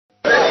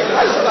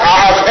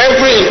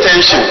every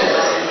intention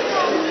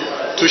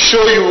to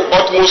show you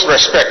utmost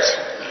respect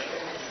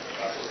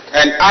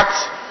and act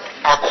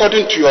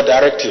according to your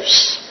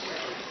directives.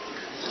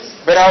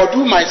 But I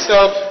will do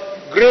myself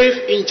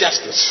grave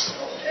injustice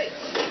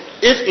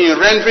if in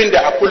rendering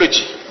the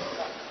apology,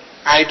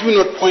 I do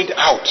not point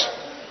out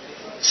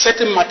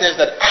certain matters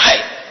that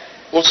I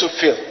also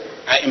feel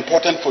are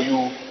important for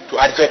you to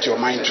advert your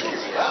mind to.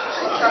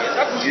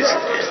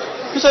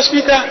 Mr.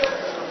 Speaker,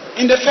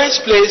 in the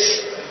first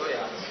place,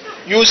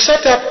 you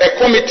set up a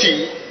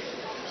committee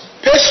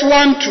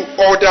pursuant to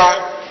Order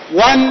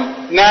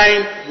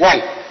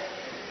 191.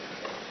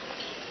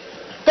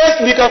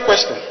 First legal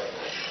question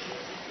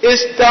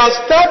is, does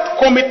that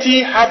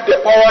committee have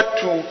the power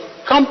to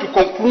come to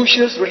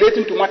conclusions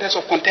relating to matters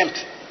of contempt?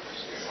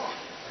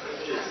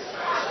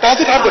 Does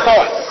it have the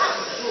power?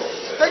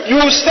 You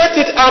set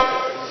it up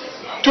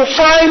to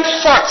find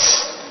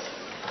facts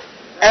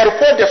and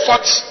report the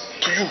facts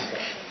to you.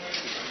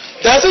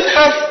 Does it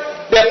have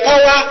the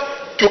power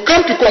to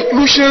come to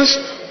conclusions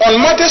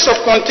on matters of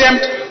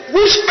contempt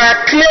which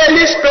are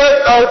clearly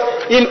spelled out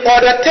in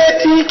Order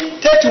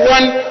 30,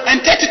 31,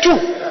 and 32?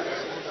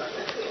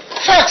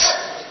 Facts,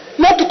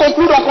 not to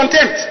conclude on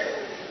contempt,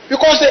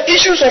 because the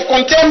issues of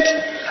contempt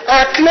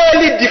are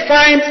clearly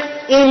defined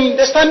in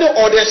the standing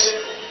orders.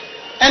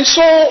 And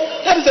so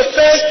that is the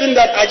first thing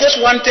that I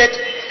just wanted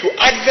to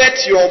advert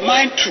your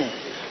mind to,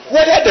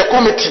 whether the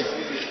committee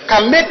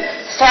can make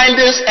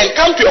findings and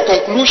come to a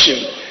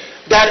conclusion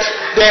that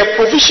the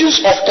provisions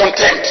of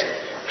contempt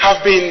have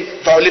been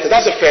violated.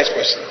 That's the first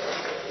question.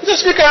 Mr.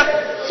 Speaker,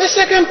 the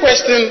second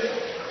question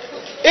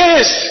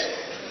is,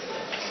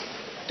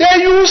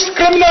 they use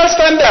criminal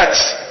standards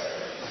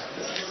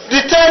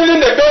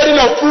determining the burden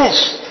of proof.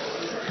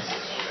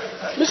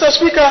 Mr.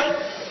 Speaker,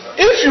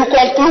 if you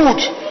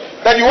conclude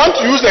that you want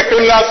to use the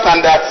criminal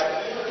standards,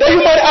 then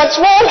you might as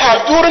well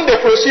have, during the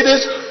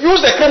proceedings,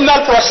 use the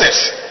criminal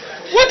process.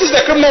 What is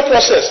the criminal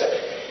process?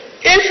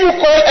 If you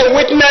call a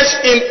witness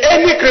in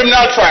any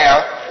criminal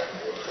trial,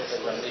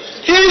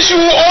 he should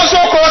also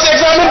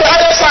cross-examine the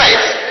other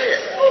side,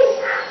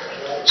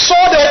 so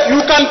that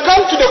you can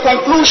come to the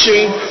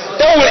conclusion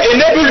that will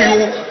enable you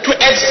to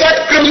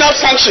exact criminal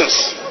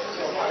sanctions.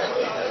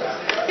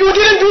 You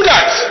didn't do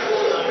that.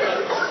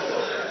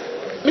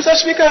 Mr.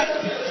 Speaker,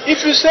 if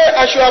you say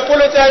I should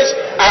apologize,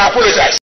 I apologize.